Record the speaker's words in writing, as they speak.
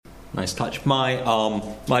Nice touch.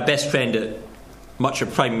 My best friend at much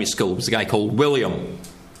of primary school was a guy called William,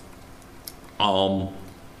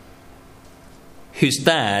 whose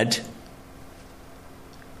dad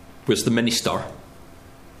was the minister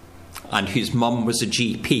and whose mum was a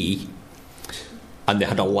GP, and they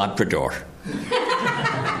had a Labrador.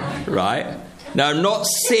 Right? Now, I'm not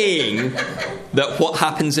saying that what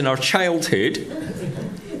happens in our childhood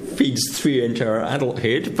feeds through into our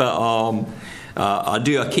adulthood, but I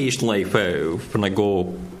do occasionally, when I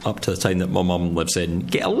go up to the town that my mum lives in,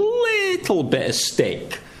 get a little bit of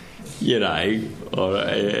stick, you know,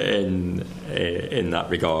 in that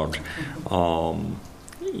regard.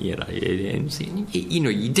 You know,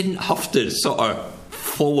 you didn't have to sort of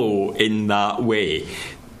follow in that way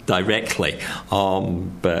directly,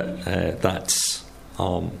 but that's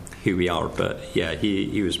who we are. But yeah,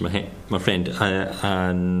 he was my friend,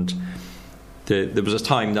 and there was a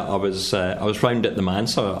time that I was round at the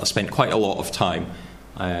manse. So I spent quite a lot of time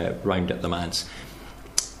round at the manse,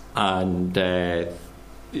 and there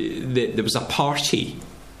was a party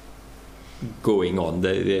going on.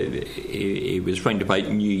 It was round about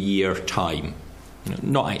New Year time,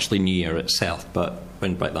 not actually New Year itself, but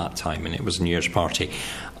round about that time, and it was a New Year's party.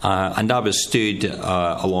 And I was stood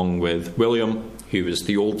along with William, who was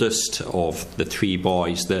the oldest of the three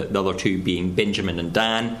boys, the other two being Benjamin and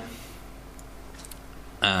Dan.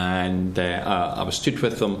 And I was stood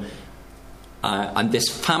with them, and this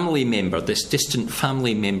family member, this distant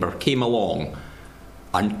family member, came along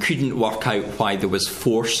and couldn't work out why there was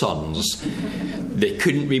four sons. They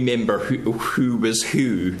couldn't remember who was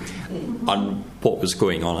who and what was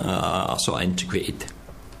going on. I sort of integrated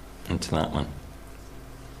into that one.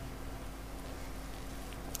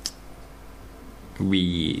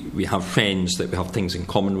 We have friends that we have things in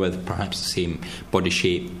common with, perhaps the same body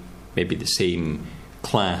shape, maybe the same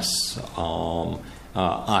class.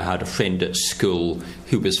 I had a friend at school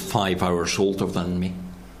who was 5 hours older than me.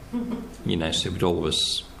 You know, so we'd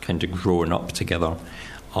always kind of grown up together.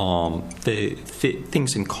 The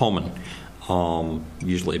things in common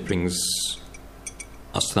usually brings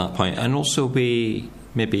us to that point. And also we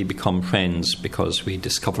maybe become friends because we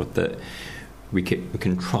discovered that we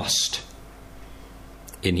can trust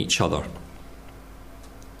in each other.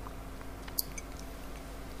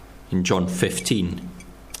 In John 15,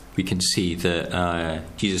 we can see that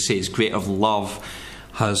Jesus says, "Greater love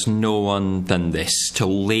has no one than this, to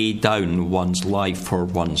lay down one's life for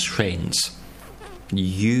one's friends.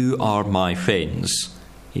 You are my friends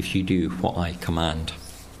if you do what I command."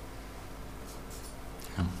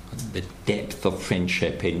 The depth of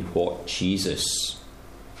friendship in what Jesus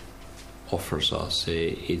offers us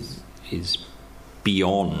is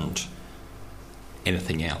beyond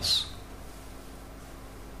anything else.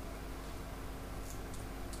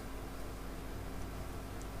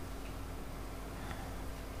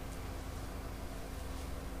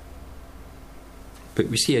 But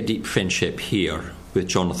we see a deep friendship here with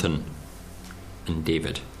Jonathan and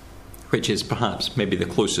David, which is perhaps maybe the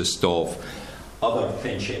closest of other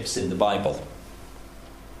friendships in the Bible.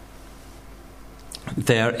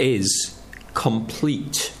 There is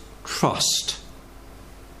complete trust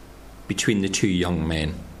between the two young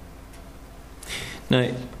men.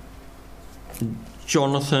 Now,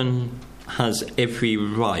 Jonathan has every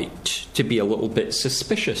right to be a little bit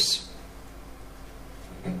suspicious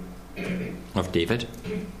of David,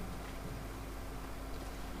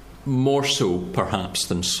 more so perhaps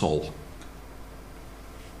than Saul.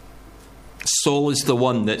 Saul is the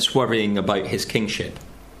one that's worrying about his kingship,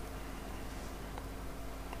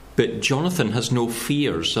 but Jonathan has no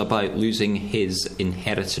fears about losing his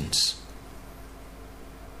inheritance.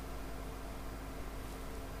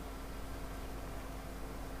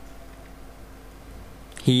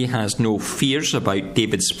 He has no fears about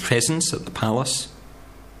David's presence at the palace.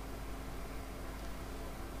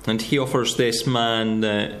 And he offers this man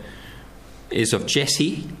that is of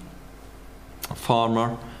Jesse, a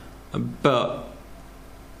farmer, but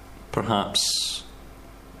perhaps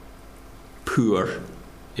poor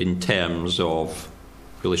in terms of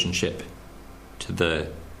relationship to the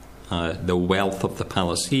wealth of the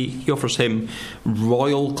palace. He offers him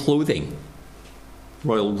royal clothing,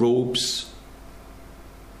 royal robes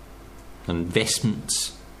and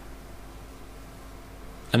vestments.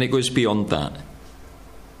 And it goes beyond that.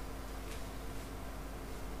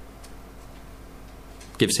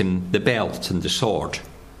 Gives him the belt and the sword,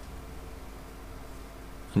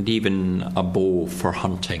 and even a bow for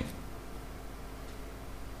hunting.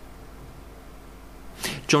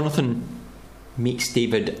 Jonathan makes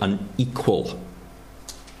David an equal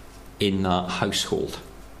in that household.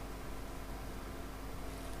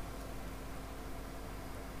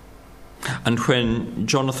 And when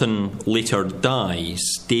Jonathan later dies,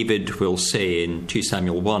 David will say in 2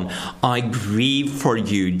 Samuel 1, "I grieve for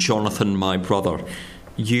you, Jonathan, my brother.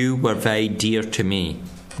 You were very dear to me.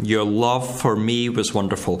 Your love for me was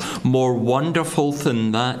wonderful, more wonderful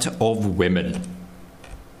than that of women."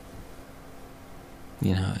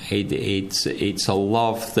 You know, it's a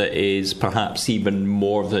love that is perhaps even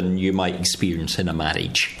more than you might experience in a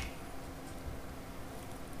marriage.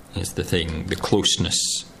 It's the thing, the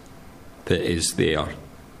closeness that is there.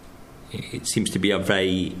 It seems to be a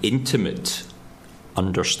very intimate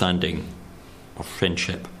understanding of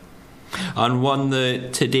friendship, and one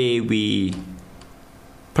that today we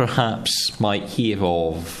perhaps might hear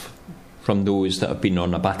of from those that have been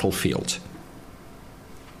on a battlefield.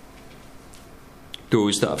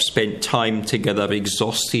 Those that have spent time together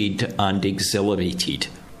exhausted and exhilarated,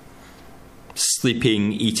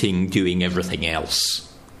 sleeping, eating, doing everything else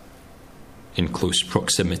in close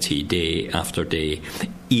proximity day after day,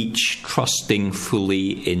 each trusting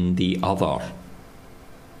fully in the other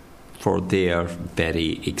for their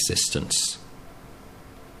very existence.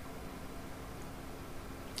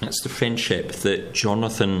 That's the friendship that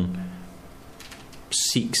Jonathan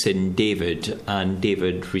seeks in David, and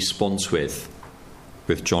David responds with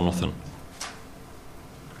Jonathan.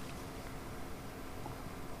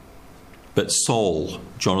 But Saul,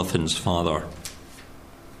 Jonathan's father,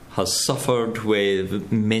 has suffered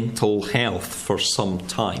with mental health for some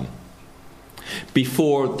time.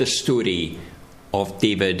 Before the story of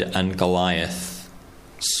David and Goliath,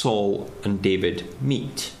 Saul and David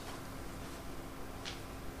meet.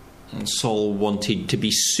 And Saul wanted to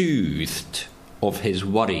be soothed of his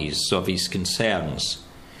worries, of his concerns.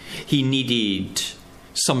 He needed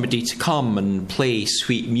somebody to come and play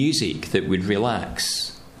sweet music that would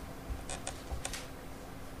relax.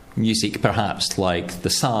 Music perhaps like the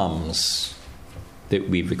Psalms that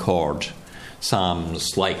we record.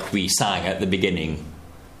 Psalms like we sang at the beginning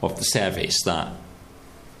of the service, that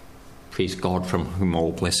praise God from whom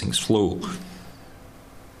all blessings flow.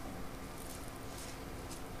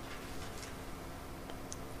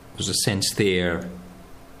 There's a sense there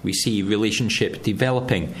we see relationship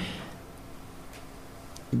developing,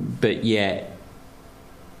 but yet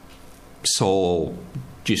Saul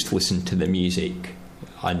just listened to the music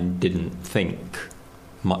and didn't think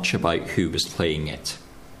much about who was playing it.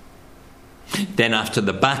 Then after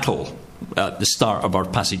the battle, at the start of our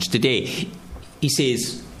passage today, he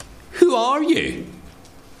says, "Who are you?"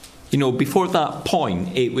 You know, before that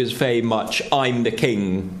point, it was very much, "I'm the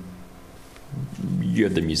king, you're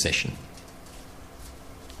the musician."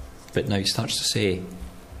 But now he starts to say,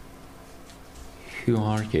 "Who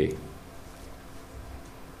are you?"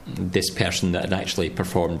 This person that had actually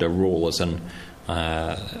performed a role as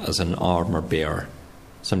an armour bearer,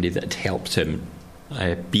 somebody that had helped him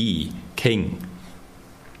be king.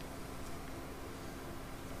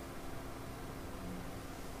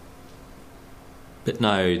 But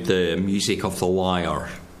now the music of the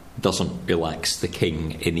lyre doesn't relax the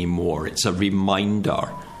king anymore. It's a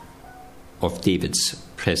reminder of David's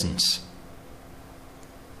presence.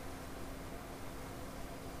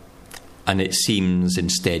 And it seems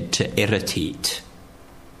instead to irritate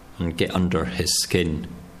and get under his skin.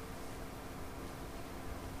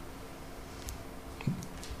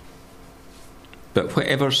 But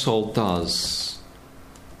whatever Saul does,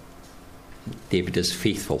 David is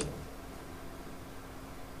faithful.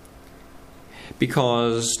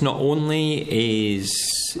 Because not only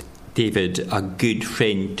is David a good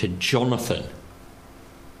friend to Jonathan,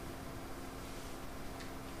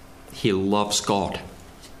 he loves God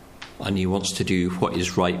and he wants to do what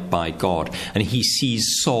is right by God. And he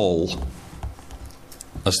sees Saul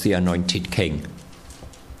as the anointed king.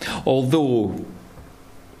 Although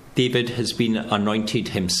David has been anointed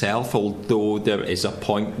himself, although there is a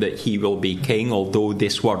point that he will be king, although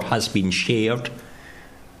this word has been shared,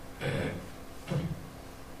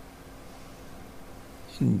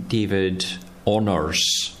 David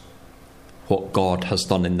honours what God has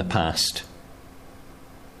done in the past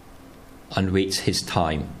and waits his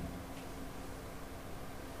time.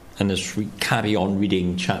 And as we carry on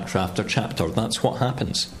reading chapter after chapter, that's what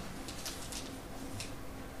happens.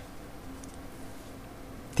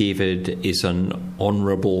 David is an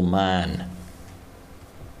honourable man,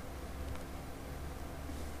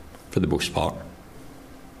 for the most part.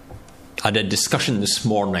 I had a discussion this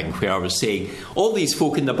morning where I was saying, all these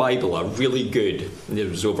folk in the Bible are really good. And it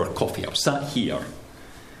was over coffee. I was sat here.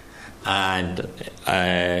 And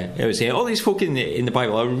I was saying, all these folk in the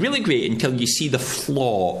Bible are really great until you see the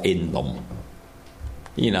flaw in them.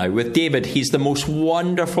 You know, with David, he's the most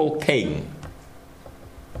wonderful king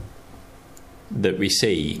that we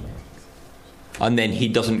see. And then he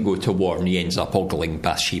doesn't go to war and he ends up ogling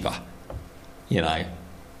Bathsheba.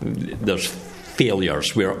 There's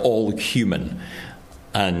failures. We're all human.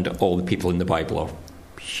 And all the people in the Bible are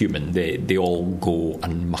human. They all go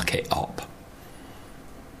and muck it up.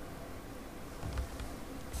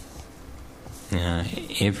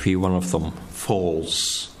 Every one of them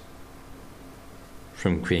falls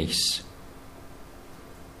from grace,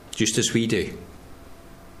 just as we do.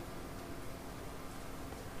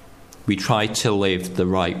 We try to live the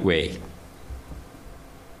right way,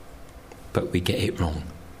 but we get it wrong.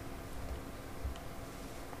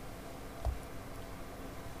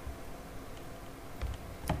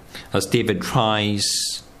 As David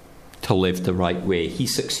tries to live the right way, he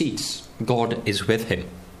succeeds. God is with him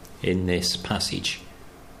in this passage.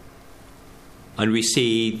 And we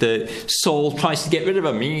see that Saul tries to get rid of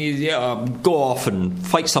him. Go off and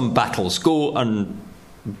fight some battles. Go and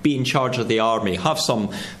be in charge of the army. Have some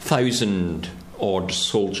 1,000-odd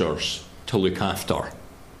soldiers to look after.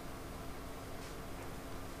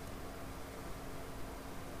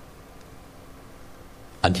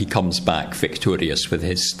 And he comes back victorious with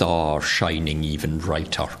his star shining even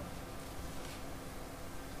brighter.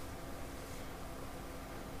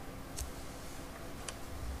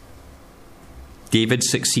 David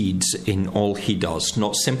succeeds in all he does,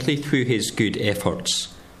 not simply through his good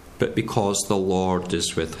efforts, but because the Lord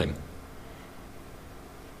is with him.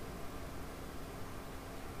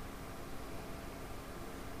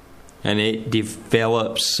 And it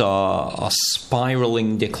develops a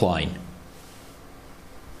spiralling decline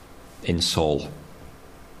in Saul.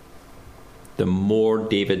 The more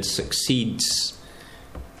David succeeds,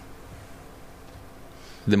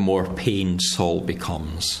 the more pained Saul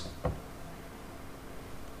becomes.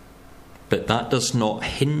 But that does not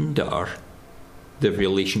hinder the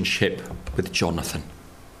relationship with Jonathan,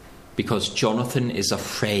 because Jonathan is a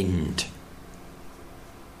friend.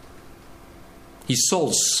 He's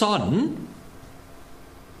Saul's son.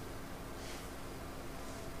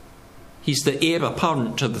 He's the heir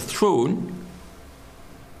apparent to the throne.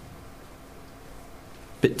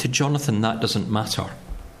 But to Jonathan, that doesn't matter.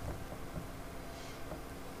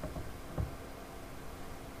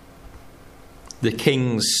 The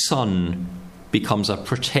king's son becomes a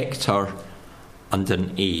protector and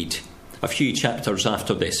an aid. A few chapters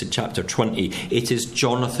after this, in chapter 20, it is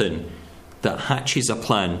Jonathan that hatches a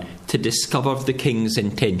plan to discover the king's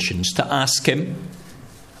intentions, to ask him,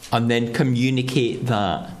 and then communicate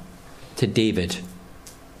that to David.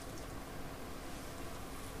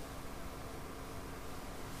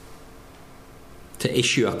 To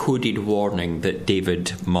issue a coded warning that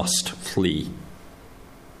David must flee.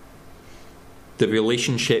 The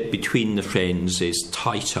relationship between the friends is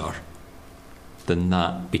tighter than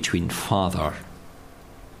that between father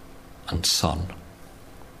and son.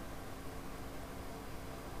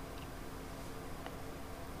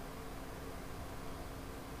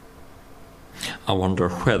 I wonder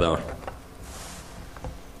whether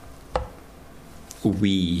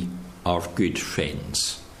we are good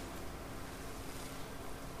friends.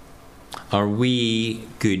 Are we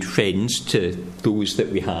good friends to those that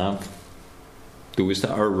we have, those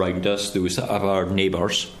that are around us, those that are our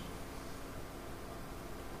neighbours?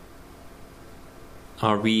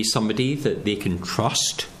 Are we somebody that they can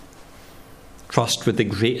trust? Trust with the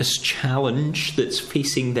greatest challenge that's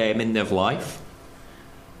facing them in their life?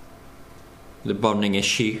 The burning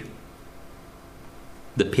issue,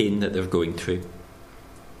 the pain that they're going through.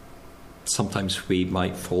 Sometimes we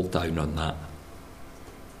might fall down on that.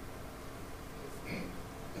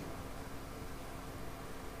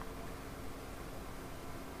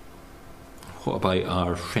 What about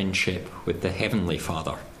our friendship with the Heavenly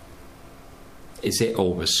Father? Is it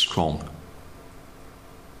always strong?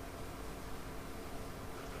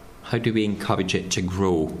 How do we encourage it to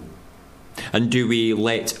grow? And do we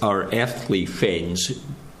let our earthly friends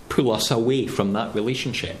pull us away from that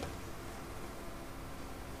relationship?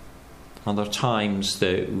 Are there times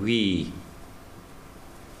that we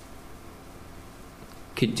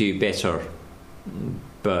could do better,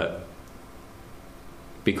 but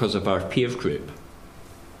because of our peer group,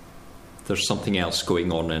 there's something else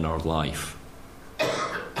going on in our life?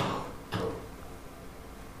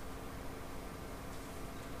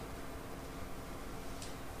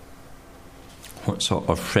 What sort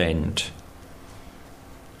of friend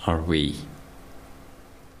are we?